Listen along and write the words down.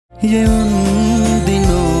ये उन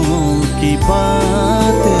दिनों की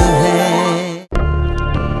बात है।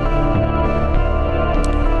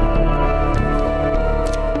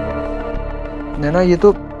 नैना, ये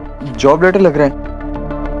तो जॉब लेटर लग रहा है।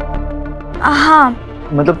 हाँ।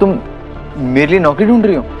 मतलब तुम मेरे लिए नौकरी ढूंढ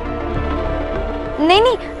रही हो? नहीं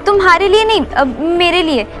नहीं, तुम्हारे लिए नहीं, मेरे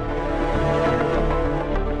लिए।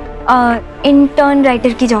 इंटर्न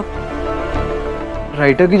राइटर की जॉब।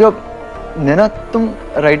 राइटर की जॉब? नैना, तुम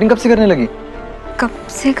राइटिंग कब से करने लगी? कब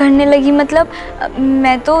से करने लगी मतलब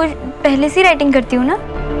मैं तो पहले से राइटिंग करती हूँ ना।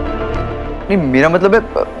 नहीं, मेरा मतलब है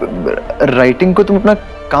राइटिंग को तुम अपना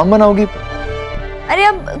काम बनाओगी। अरे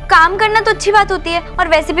अब काम करना तो अच्छी बात होती है, और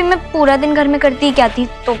वैसे भी मैं पूरा दिन घर में करती ही क्या थी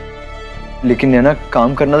तो। लेकिन नैना,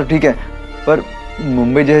 काम करना तो ठीक है, पर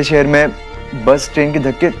मुंबई जैसे शहर में बस ट्रेन के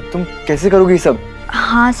धक्के तुम कैसे करोगी सब?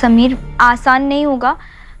 हाँ समीर, आसान नहीं होगा,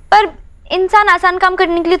 पर इंसान आसान काम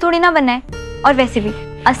करने के लिए थोड़ी ना बना है। और वैसे भी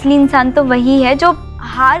असली इंसान तो वही है जो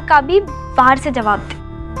हार का भी बाहर से जवाब दे।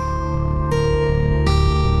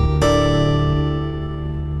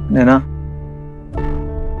 नैना,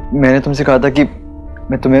 मैंने तुमसे कहा था कि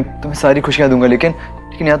मैं तुम्हें सारी खुशियां दूंगा, लेकिन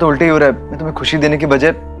यहाँ तो उल्टे ही हो रहा है। मैं तुम्हें खुशी देने के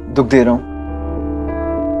बजाय दुख दे रहा हूँ।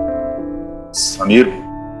 समीर,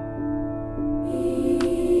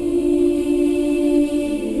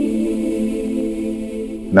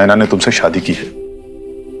 नैना ने तुमसे शादी की है,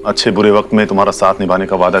 अच्छे बुरे वक्त में तुम्हारा साथ निभाने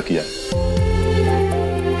का वादा किया है।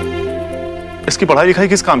 इसकी पढ़ाई लिखाई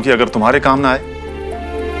किस काम की अगर तुम्हारे काम ना आए?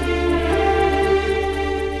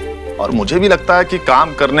 और मुझे भी लगता है कि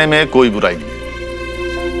काम करने में कोई बुराई नहीं है।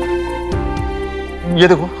 ये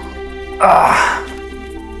देखो,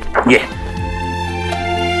 ये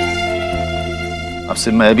अब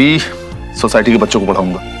से मैं भी सोसाइटी के बच्चों को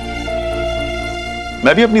पढ़ाऊंगा।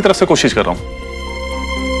 मैं भी अपनी तरफ से कोशिश कर रहा हूं।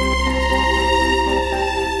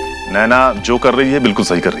 नैना जो कर रही है बिल्कुल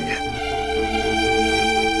सही कर रही है।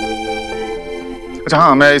 अच्छा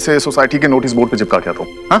हाँ, मैं इसे सोसाइटी के नोटिस बोर्ड पे चिपका के आता हूं।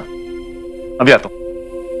 हाँ, अभी आता हूं।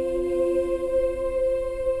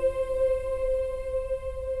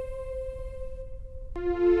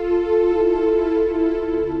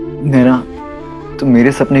 नैना, तुम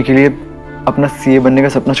मेरे सपने के लिए अपना सीए बनने का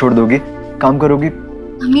सपना छोड़ दोगी, काम करोगी?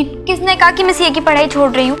 अमित, किसने कहा कि मैं सीए की पढ़ाई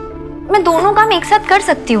छोड़ रही हूँ? मैं दोनों काम एक साथ कर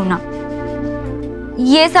सकती हूँ ना।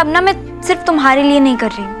 ये सब ना मैं सिर्फ तुम्हारे लिए नहीं कर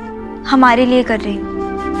रही हूँ, हमारे लिए कर रही हूँ।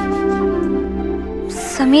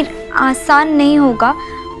 समीर, आसान नहीं होगा,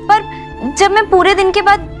 पर जब मैं पूरे दिन के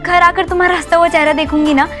बाद घर आकर तुम्हारा हंसता हुआ चेहरा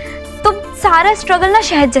देखूंगी ना, तो सारा स्ट्रगल ना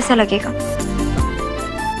शहद जैसा लगेगा।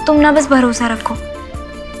 तुम ना बस भरोसा रखो,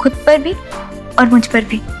 खुद पर भी और मुझ पर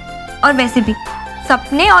भी। और वैसे भी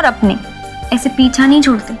सपने और अपने ऐसे पीछा नहीं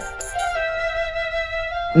छोड़ते।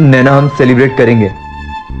 नैना, हम सेलिब्रेट करेंगे।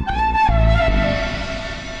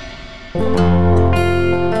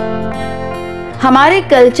 हमारे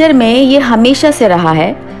कल्चर में ये हमेशा से रहा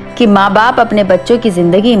है कि माँ बाप अपने बच्चों की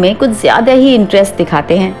जिंदगी में कुछ ज्यादा ही इंटरेस्ट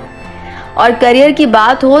दिखाते हैं, और करियर की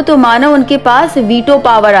बात हो तो मानो उनके पास वीटो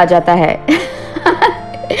पावर आ जाता है।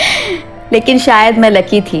 लेकिन शायद मैं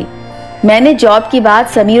लकी थी। मैंने जॉब की बात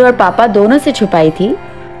समीर और पापा दोनों से छुपाई थी,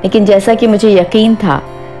 लेकिन जैसा कि मुझे यकीन था,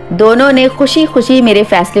 दोनों ने खुशी खुशी मेरे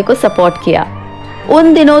फैसले को सपोर्ट किया।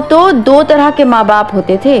 उन दिनों तो दो तरह के माँ बाप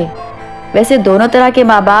होते थे। वैसे दोनों तरह के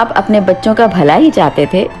माँ बाप अपने बच्चों का भला ही चाहते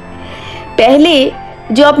थे। पहले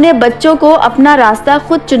जो अपने बच्चों को अपना रास्ता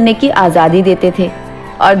खुद चुनने की आज़ादी देते थे,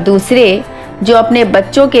 और दूसरे जो अपने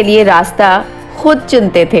बच्चों के लिए रास्ता खुद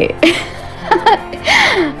चुनते थे।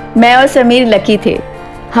 मैं और समीर लकी थे।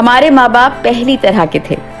 हमारे माँ बाप पहली तरह के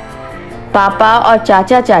थे। पापा और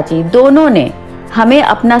चाचा चाची दोनों ने हमें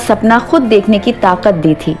अपना सपना खुद देखने की ताकत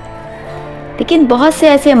दी थी। लेकिन बहुत से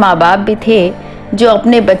ऐसे माँ बाप भी थे जो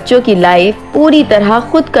अपने बच्चों की लाइफ पूरी तरह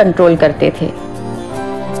खुद कंट्रोल करते थे।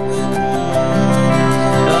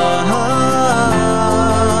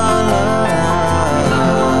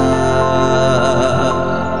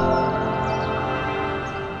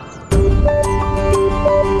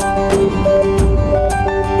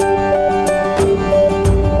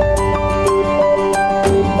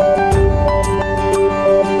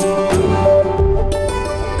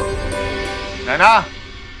 नैना,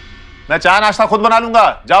 मैं चाय नाश्ता खुद बना लूंगा,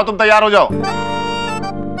 जाओ तुम तैयार हो जाओ।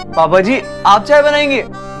 पापा जी, आप चाय बनाएंगे?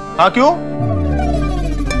 हाँ, क्यों?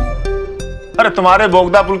 अरे तुम्हारे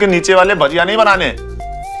बोगदा पुल के नीचे वाले भजिया नहीं बनाने,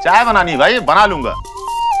 चाय बनानी भाई, बना लूंगा।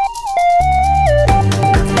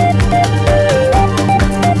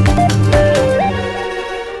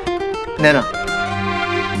 नैना,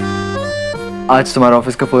 आज तुम्हारा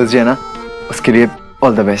ऑफिस का फर्स्ट डे है ना, उसके लिए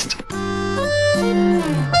ऑल द बेस्ट।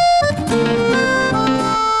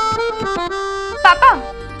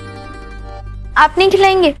 आप नहीं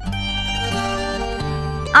खिलाएंगे?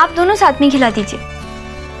 आप दोनों साथ में खिला दीजिए।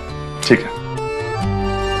 ठीक है।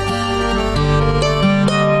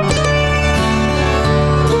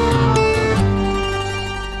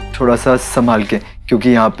 थोड़ा सा संभाल के, क्योंकि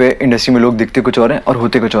यहाँ पे इंडस्ट्री में लोग दिखते कुछ और हैं और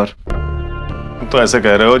होते कुछ और। तो ऐसे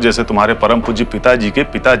कह रहे हो जैसे तुम्हारे परम पूज्य पिताजी के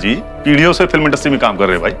पिताजी पीढ़ियों से फिल्म इंडस्ट्री में काम कर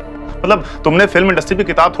रहे हैं भाई। मतलब तुमने फिल्म इंडस्ट्री पे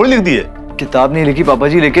किताब थोड़ी लिख दी है। किताब नहीं लिखी पापा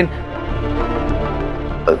जी, लेकिन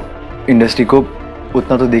इंडस्ट्री को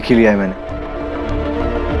उतना तो देख ही लिया है मैंने।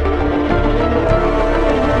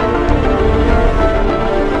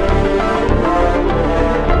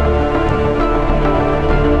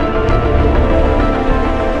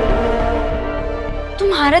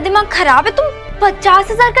 तुम्हारा दिमाग खराब है? तुम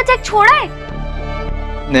 50,000 का चेक छोड़ा है?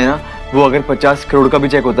 नैना, वो अगर 50 करोड़ का भी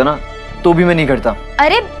चेक होता ना तो भी मैं नहीं करता।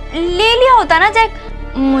 अरे ले लिया होता ना चेक,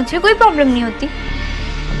 मुझे कोई प्रॉब्लम नहीं होती।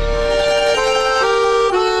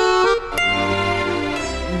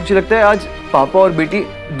 मुझे लगता है आज पापा और बेटी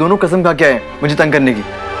दोनों कसम खा के आए मुझे तंग करने की।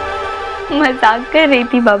 मजाक कर रही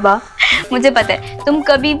थी बाबा, मुझे पता है तुम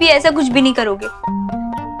कभी भी ऐसा कुछ भी नहीं करोगे,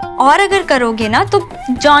 और अगर करोगे ना तो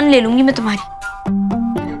जान ले लूंगी मैं तुम्हारी।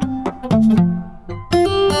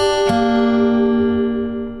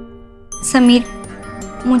 समीर,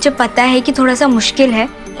 मुझे पता है कि थोड़ा सा मुश्किल है,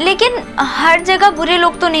 लेकिन हर जगह बुरे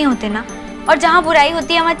लोग तो नहीं होते ना, और जहाँ बुराई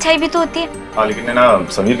होती है वहाँ अच्छाई भी तो होती है। हाँ, लेकिन ना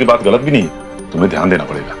समीर की बात गलत भी नहीं है, तुम्हें ध्यान देना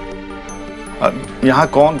पड़ेगा। यहाँ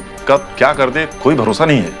कौन कब क्या कर दे कोई भरोसा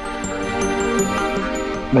नहीं है।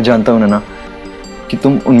 मैं जानता हूँ नैना कि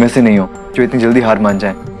तुम उनमें से नहीं हो जो इतनी जल्दी हार मान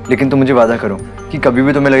जाए, लेकिन तुम मुझे वादा करो कि कभी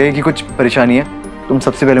भी तुम्हें लगे कि कुछ परेशानी है, तुम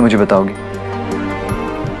सबसे पहले मुझे बताओगी।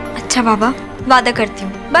 अच्छा बाबा, वादा करती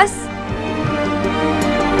हूँ। बस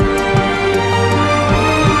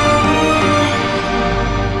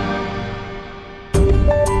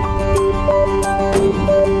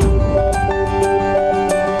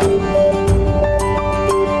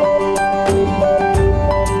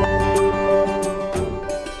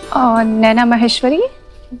और नैना महेश्वरी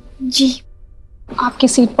जी, आपकी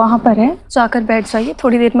सीट वहां पर है, जाकर बैठ जाइए,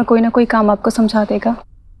 थोड़ी देर में कोई ना कोई काम आपको समझा देगा।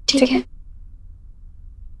 ठीक है।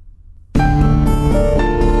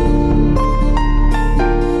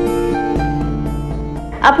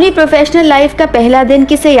 अपनी प्रोफेशनल लाइफ का पहला दिन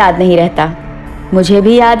किसे याद नहीं रहता? मुझे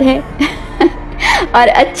भी याद है और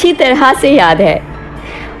अच्छी तरह से याद है।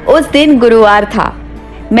 उस दिन गुरुवार था।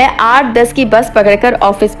 मैं 8:10 की बस पकड़कर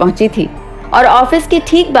ऑफिस पहुंची थी और ऑफिस के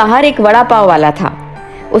ठीक बाहर एक वड़ा पाव वाला था।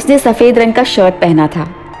 उसने सफ़ेद रंग का शर्ट पहना था।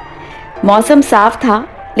 मौसम साफ था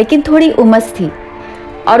लेकिन थोड़ी उमस थी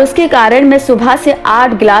और उसके कारण मैं सुबह से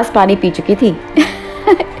 8 गिलास पानी पी चुकी थी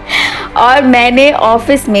और मैंने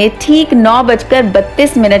ऑफिस में ठीक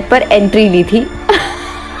 9:32 पर एंट्री ली थी।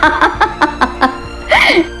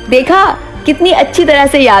 देखा कितनी अच्छी तरह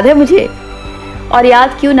से याद है मुझे। और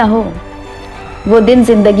याद क्यों ना हो, वो दिन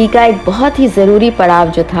जिंदगी का एक बहुत ही ज़रूरी पड़ाव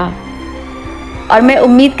जो था, और मैं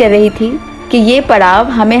उम्मीद कर रही थी कि ये पड़ाव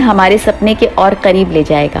हमें हमारे सपने के और करीब ले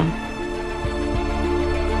जाएगा।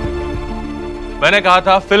 मैंने कहा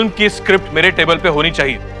था फिल्म की स्क्रिप्ट मेरे टेबल पे होनी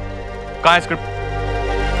चाहिए। कहाँ है स्क्रिप्ट?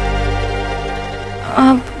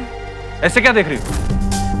 ऐसे क्या देख रही हो?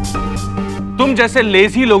 तुम जैसे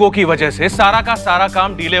लेजी लोगों की वजह से सारा का सारा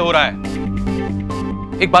काम डिले हो रहा है।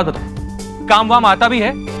 एक बात बताओ, काम वाम आता भी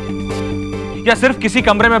है या सिर्फ किसी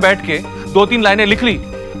कमरे में बैठ के 2-3 लाइनें लिख ली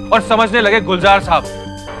और समझने लगे गुलजार साहब?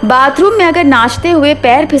 बाथरूम में अगर नाचते हुए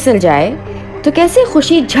पैर फिसल जाए तो कैसे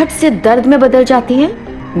खुशी झट से दर्द में बदल जाती है,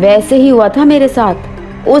 वैसे ही हुआ था मेरे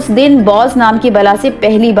साथ। उस दिन बॉस नाम की बला से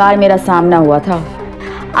पहली बार मेरा सामना हुआ था।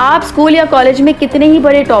 आप स्कूल या कॉलेज में कितने ही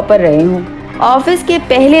बड़े टॉपर रहे हों, ऑफिस के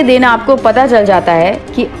पहले दिन आपको पता चल जाता है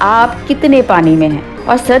कि आप कितने पानी में हैं।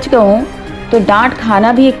 और सच कहूँ तो डांट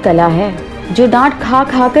खाना भी एक कला है जो डांट खा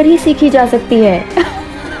खा कर ही सीखी जा सकती है।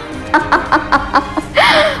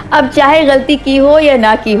 अब चाहे गलती की हो या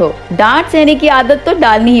ना की हो, डांट सहने की आदत तो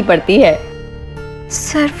डालनी ही पड़ती है।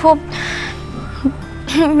 सर वो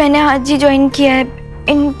मैंने आज ही ज्वाइन किया है,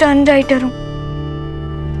 इंटर्न राइटर हूँ।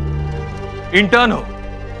 इंटर्न हो?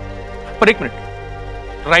 पर एक मिनट,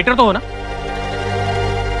 राइटर तो हो ना?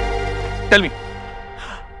 टेल मी,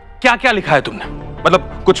 क्या क्या लिखा है तुमने?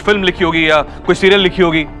 मतलब कुछ फिल्म लिखी होगी या कोई सीरियल लिखी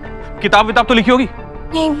होगी, किताब विताब तो लिखी होगी?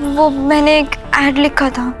 नहीं, वो मैंने एक एड लिखा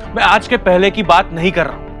था। मैं आज के पहले की बात नहीं कर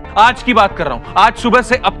रहा हूं, आज की बात कर रहा हूं। आज सुबह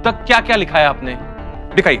से अब तक क्या क्या लिखा है आपने?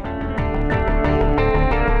 दिखाइए।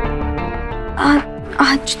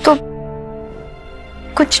 आज तो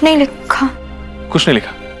कुछ नहीं लिखा। कुछ नहीं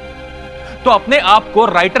लिखा? तो अपने आप को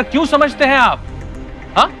राइटर क्यों समझते हैं आप?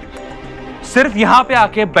 हाँ, सिर्फ यहां पे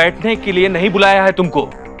आके बैठने के लिए नहीं बुलाया है तुमको,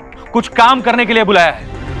 कुछ काम करने के लिए बुलाया है।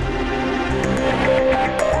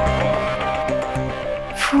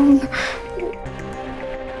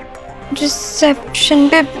 रिसेप्शन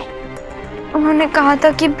पे उन्होंने कहा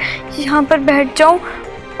था कि यहाँ पर बैठ जाऊं,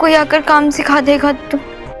 कोई आकर काम सिखा देगा तो।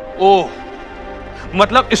 ओह,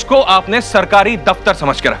 मतलब इसको आपने सरकारी दफ्तर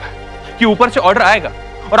समझ के रखा है कि ऊपर से ऑर्डर आएगा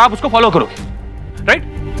और आप उसको फॉलो करोगे, right?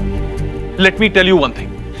 Let me tell you one thing,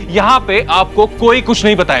 यहां पे आपको कोई कुछ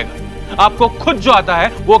नहीं बताएगा। आपको खुद जो आता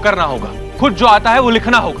है वो करना होगा, खुद जो आता है वो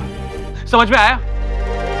लिखना होगा। समझ में आया?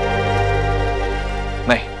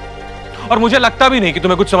 नहीं, और मुझे लगता भी नहीं कि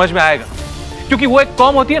तुम्हें कुछ समझ में आएगा, क्योंकि वो एक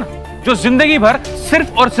कौम होती है ना जो जिंदगी भर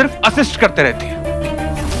सिर्फ और सिर्फ असिस्ट करते रहती है।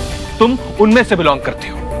 तुम उनमें से बिलोंग करती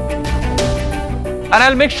हो। And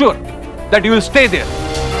I'll make sure that you will stay there.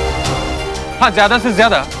 हाँ, ज्यादा से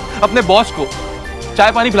ज्यादा अपने बॉस को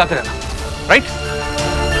चाय पानी पिलाते रहना, राइट?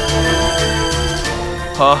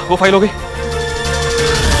 हाँ, वो फाइल हो गई?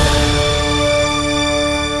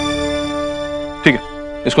 ठीक है,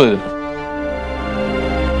 इसको दे देता।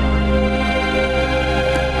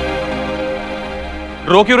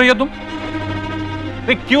 रो क्यों रही हो तुम?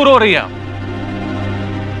 नहीं, क्यों रो रही है आप?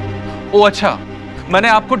 ओ अच्छा, मैंने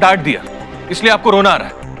आपको डांट दिया इसलिए आपको रोना आ रहा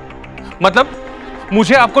है। मतलब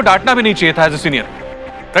मुझे आपको डांटना भी नहीं चाहिए था as a senior,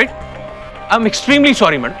 right? I am extremely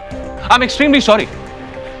sorry madam, I am extremely sorry.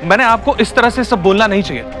 मैंने आपको इस तरह से सब बोलना नहीं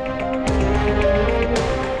चाहिए।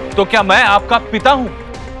 तो क्या मैं आपका पिता हूं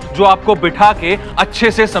जो आपको बिठा के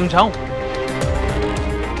अच्छे से समझाऊं?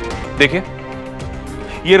 देखिए,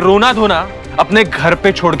 ये रोना धोना अपने घर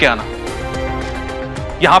पे छोड़ के आना।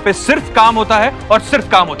 यहां पे सिर्फ काम होता है और सिर्फ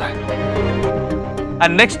काम होता है।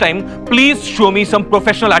 And next time, please show me some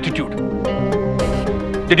professional attitude.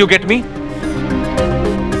 Did you get me?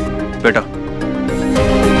 Better.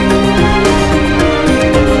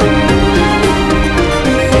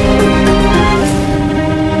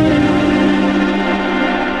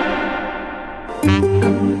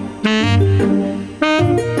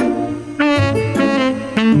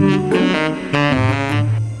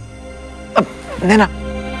 नैना,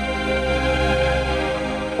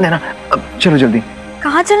 नैना, अब चलो जल्दी।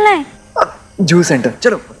 कहाँ चलना है? जूस सेंटर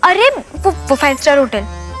चलो। अरे वो 5 स्टार होटल।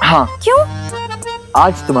 हाँ। क्यों?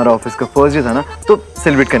 आज तुम्हारा ऑफिस का फर्स्ट डे था ना, तो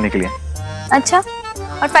सेलिब्रेट करने के लिए। अच्छा,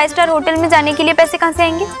 और 5 स्टार होटल में जाने के लिए पैसे कहाँ से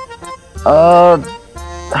आएंगे?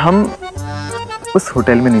 हम उस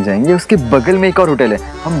होटल में नहीं जाएंगे, उसके बगल में एक और होटल है,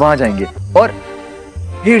 हम वहां जाएंगे और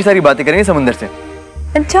ढेर सारी बातें करेंगे समुंदर से।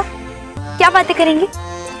 अच्छा, क्या बातें करेंगे?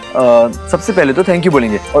 सबसे पहले तो थैंक यू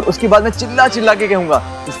बोलेंगे और उसके बाद मैं चिल्ला चिल्ला के कहूंगा,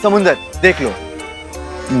 समुंदर देख लो,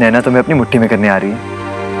 नैना तुम्हें अपनी मुट्ठी में करने आ रही है।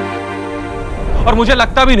 और मुझे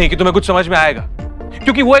लगता भी नहीं कि तुम्हें कुछ समझ में आएगा,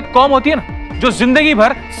 क्योंकि वो एक कौम होती है ना जो जिंदगी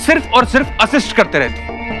भर सिर्फ और सिर्फ असिस्ट करते रहती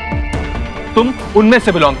है। तुम उनमें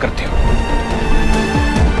से बिलोंग करती हो।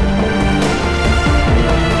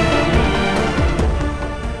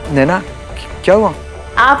 नैना, क्या हुआ?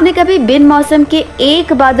 आपने कभी बिन मौसम के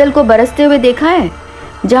एक बादल को बरसते हुए देखा है,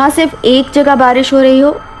 जहां सिर्फ एक जगह बारिश हो रही हो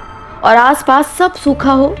और आसपास सब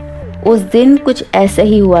सूखा हो? उस दिन कुछ ऐसा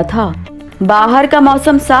ही हुआ था। बाहर का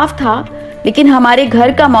मौसम साफ था, लेकिन हमारे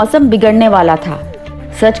घर का मौसम बिगड़ने वाला था।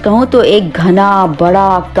 सच कहूं तो एक घना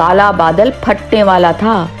बड़ा काला बादल फटने वाला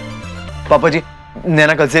था। पापा जी,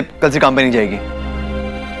 नैना कल से काम पे नहीं जाएगी।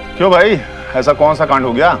 क्यों भाई, ऐसा कौन सा कांड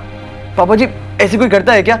हो गया? पापा जी, ऐसे कोई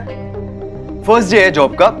करता है क्या? फर्स्ट डे है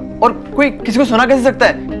जॉब का और कोई किसी को सुना कैसे सकता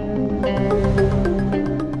है?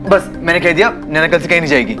 बस मैंने कह दिया, नैना कल से कहीं नहीं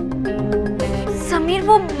जाएगी। समीर,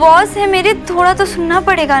 वो बॉस है मेरे, थोड़ा तो सुनना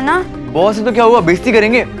पड़ेगा ना। बॉस है तो क्या हुआ, बेइज्जती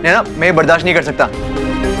करेंगे? नैना, मैं बर्दाश्त नहीं कर सकता।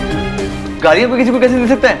 गालियां कोई किसी को कैसे दे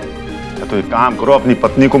सकता है? तो एक काम करो, अपनी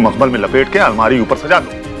पत्नी को मखमल में लपेट के अलमारी ऊपर सजा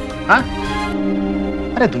दो। हाँ?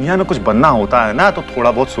 अरे दुनिया में कुछ बनना होता है ना, तो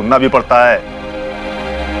थोड़ा बहुत सुनना भी पड़ता है।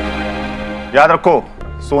 याद रखो,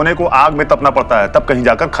 सोने को आग में तपना पड़ता है, तब कहीं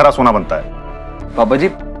जाकर खरा सोना बनता है। पापा जी,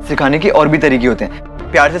 सिखाने के और भी तरीके होते हैं,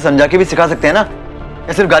 प्यार से समझा के भी सिखा सकते हैं ना।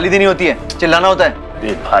 या सिर्फ गाली देनी होती है, चिल्लाना होता है?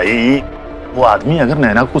 देख भाई, वो आदमी अगर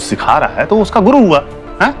नैना को कुछ सिखा रहा है तो उसका गुरु हुआ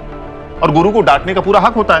है, और गुरु को डांटने का पूरा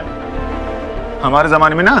हक होता है। हमारे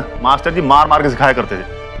जमाने में ना मास्टर जी मार मार के सिखाया करते थे,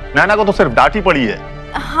 नैना को तो सिर्फ डांट ही पड़ी है।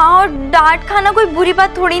 हाँ, और डांट खाना कोई बुरी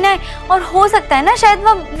बात थोड़ी ना है, और हो सकता है ना शायद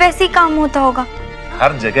वो वैसे ही काम होता होगा।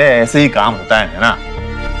 हर जगह ऐसे ही काम होता है ना।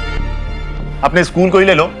 अपने स्कूल को ही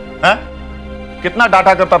ले लो, है? कितना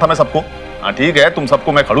डांटा करता था मैं सबको। हाँ ठीक है, तुम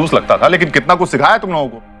सबको मैं खड़ूस लगता था, लेकिन कितना कुछ सिखाया तुम लोगों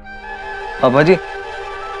को। पापा जी,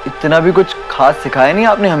 इतना भी कुछ खास सिखाया नहीं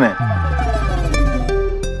आपने हमें,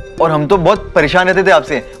 और हम तो बहुत परेशान रहते थे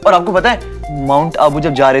आपसे। और आपको पता है, माउंट आबू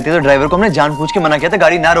जब जा रहे थे तो ड्राइवर को हमने जानबूझ के मना किया था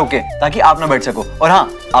गाड़ी ना रोके, ताकि आप ना बैठ सको। और हाँ,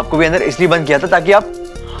 आपको भी अंदर इसलिए बंद किया था ताकि आप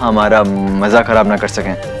हमारा मजा खराब ना कर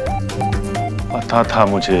सकें। पता था,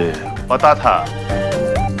 मुझे पता था,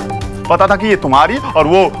 पता था कि ये तुम्हारी और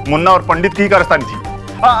वो मुन्ना और पंडित की कारस्तानी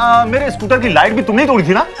थी। मेरे स्कूटर की लाइट भी तुमने ही तोड़ी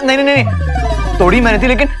थी ना? नहीं नहीं नहीं, तोड़ी मैंने थी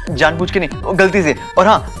लेकिन जानबूझ के नहीं, वो गलती से। और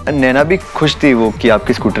हाँ, नैना भी खुश थी वो कि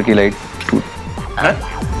आपकी स्कूटर की लाइट टूट।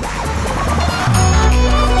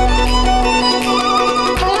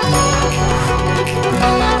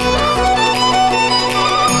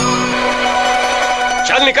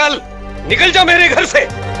 चल निकल, निकल जा मेरे घर से।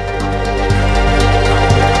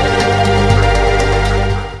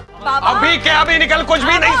 अभी क्या अभी निकल, कुछ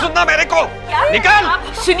भी नहीं सुनना मेरे को। निकल।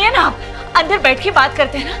 सुनिए ना, आप अंदर बैठ के बात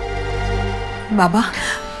करते हैं ना। बाबा,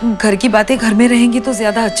 घर की बातें घर में रहेंगी तो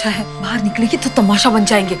ज्यादा अच्छा है, बाहर निकलेगी तो तमाशा बन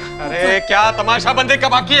जाएंगे। अरे क्या तमाशा बनने का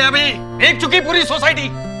बाकी है अभी? देख चुकी पूरी सोसाइटी।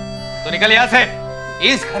 तो निकल यहाँ से।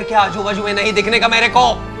 इस घर के आजू बाजू में नहीं दिखने का मेरे को।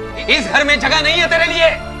 इस घर में जगह नहीं है तेरे लिए।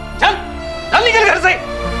 चल चल निकल घर से।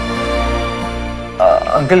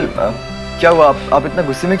 अंकल क्या हुआ, आप इतना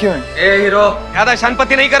गुस्से में क्यों हैं? ए हीरो, ज्यादा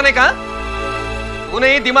शानपति नहीं करने का।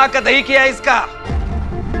 तूने ही दिमाग का दही किया इसका।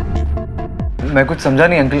 मैं कुछ समझा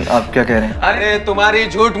नहीं अंकल, आप क्या कह रहे हैं? अरे तुम्हारी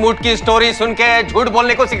झूठ मूठ की स्टोरी सुन के झूठ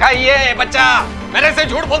बोलने को सिखाई है बच्चा। मेरे से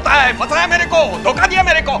झूठ बोलता है, फंसाया मेरे को, धोखा दिया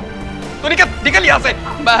मेरे को। तू निकल यहाँ से,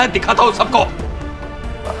 मैं दिखाता हूँ सबको।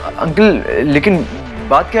 अंकल लेकिन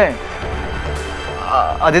बात क्या है?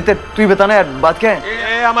 आदित्य तू ही बताना यार, बात क्या है?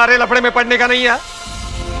 ये हमारे लफड़े में पड़ने का नहीं है,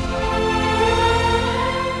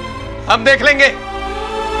 हम देख लेंगे।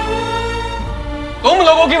 तुम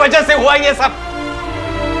लोगों की वजह से हुआ ये सब।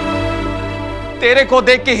 तेरे को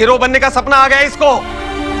देख के हीरो बनने का सपना आ गया इसको,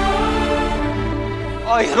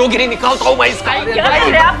 और हीरोगिरी निकालता हूं मैं इसका।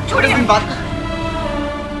 आप छोड़िए बात।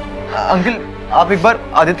 अंकल आप एक बार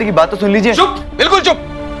आदित्य की बात तो सुन लीजिए। चुप, बिल्कुल चुप।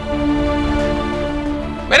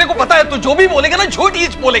 मेरे को पता है तू जो भी बोलेगा ना झूठ ही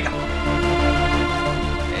बोलेगा।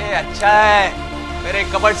 अच्छा है मेरे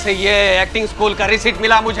कबर्ड से ये एक्टिंग स्कूल का रिसीट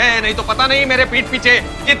मिला मुझे, नहीं तो पता नहीं मेरे पीठ पीछे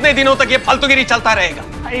कितने दिनों तक ये फालतूगिरी चलता रहेगा।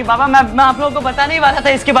 अरे बाबा, मैं आप लोगों को बताने ही वाला था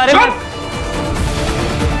इसके बारे में।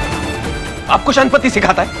 आपको शानपति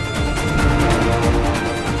सिखाता है?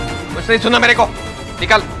 कुछ नहीं सुना मेरे को।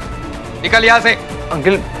 निकल निकल यहाँ से।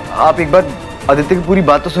 अंकल आप एक बार आदित्य की पूरी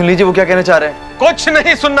बात तो सुन लीजिए, वो क्या कहना चाह रहे हैं। कुछ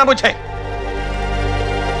नहीं सुनना मुझे,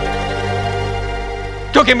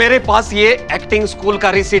 क्योंकि मेरे पास ये एक्टिंग स्कूल का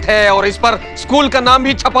रिसीट है और इस पर स्कूल का नाम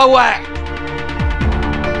भी छपा हुआ है।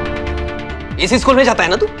 इसी स्कूल में जाता है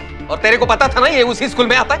ना तू? और तेरे को पता था ना ये उसी स्कूल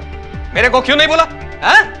में आता है। मेरे को क्यों नहीं बोला?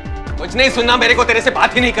 कुछ नहीं सुनना मेरे को, तेरे से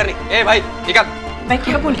बात ही नहीं करनी। ए भाई निकल। मैं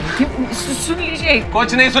क्या बोल रही हूँ, सुन लीजिए।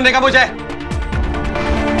 कुछ नहीं सुनने का मुझे।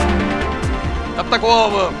 तब तक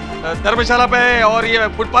वो धर्मशाला पे और ये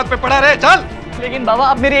फुटपाथ पे पड़ा रहे। चल। लेकिन बाबा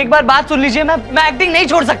आप मेरी एक बार बात सुन लीजिए, मैं एक्टिंग नहीं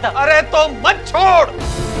छोड़ सकता। अरे तो मत छोड़।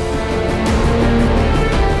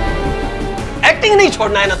 एक्टिंग नहीं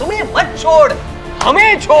छोड़ना है ना तुम्हें, मत छोड़,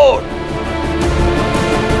 हमें छोड़।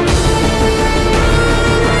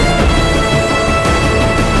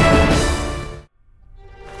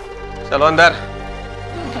 चलो अंदर।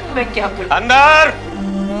 मैं क्या बोलूं? अंदर।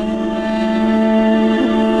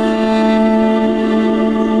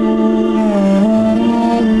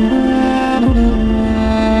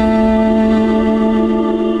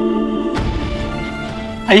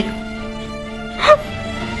 आई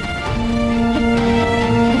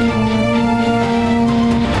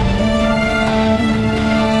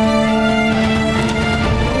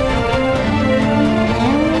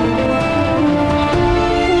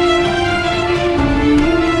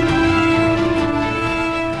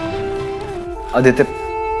आदित्य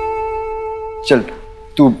चल,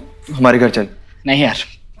 तू हमारे घर चल। नहीं यार,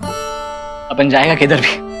 अपन जाएगा किधर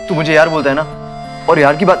भी। तू मुझे यार बोलता है ना, और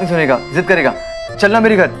यार की बात नहीं सुनेगा, जिद करेगा। चलना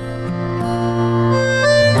मेरे घर।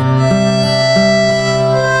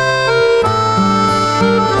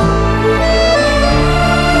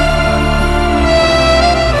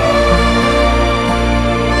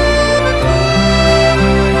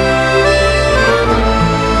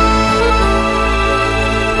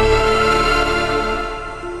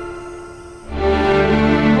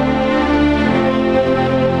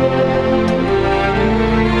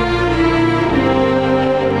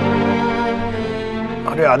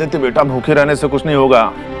 आदित्य बेटा, भूखे रहने से कुछ नहीं होगा।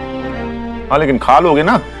 हाँ लेकिन खा लोगे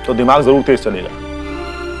ना तो दिमाग जरूर तेज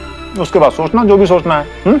चलेगा। उसके बाद सोचना जो भी सोचना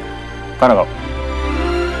है। खाना खाओ।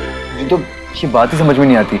 तो ये बात ही समझ में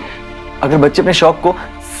नहीं आती। अगर बच्चे अपने शौक को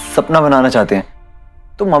सपना बनाना चाहते हैं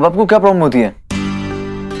तो माँ बाप को क्या प्रॉब्लम होती है?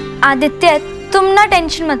 आदित्य तुम ना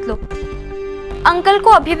टेंशन मत लो, अंकल को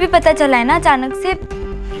अभी भी पता चला है ना अचानक से,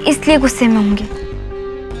 इसलिए गुस्से में होंगे।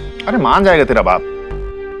 अरे मान जाएगा तेरा बाप,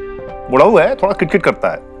 बुढ़ाऊ है, थोड़ा किटकिट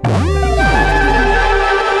करता है।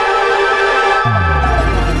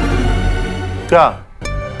 क्या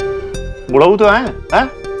बुढ़ाऊ तो है?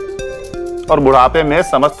 और बुढ़ापे में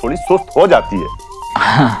समझ थोड़ी सुस्त हो जाती है।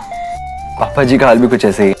 हाँ, पापा जी का हाल भी कुछ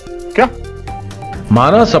ऐसे ही। क्या?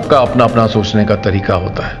 माना सबका अपना अपना सोचने का तरीका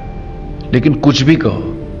होता है, लेकिन कुछ भी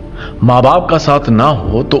कहो, माँ बाप का साथ ना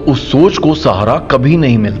हो तो उस सोच को सहारा कभी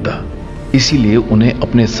नहीं मिलता। इसीलिए उन्हें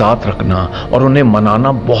अपने साथ रखना और उन्हें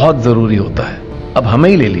मनाना बहुत जरूरी होता है। अब हमें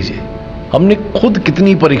ही ले लीजिए, हमने खुद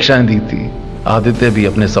कितनी परीक्षाएं दी थी। आदित्य भी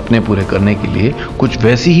अपने सपने पूरे करने के लिए कुछ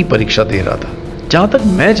वैसी ही परीक्षा दे रहा था। जहां तक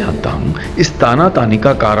मैं जानता हूं, इस तानातानी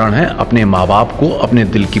का कारण है अपने माँ बाप को अपने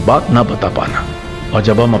दिल की बात ना बता पाना। और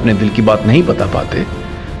जब हम अपने दिल की बात नहीं बता पाते,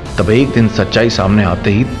 तब एक दिन सच्चाई सामने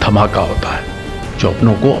आते ही धमाका होता है, जो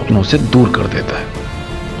अपनों को अपनों से दूर कर देता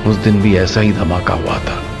है। उस दिन भी ऐसा ही धमाका हुआ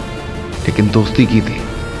था, लेकिन दोस्ती की थी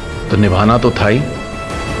तो निभाना तो था ही।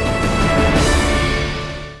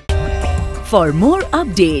 For more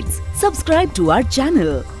updates, subscribe to our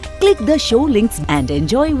channel, click the show links and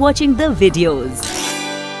enjoy watching the videos.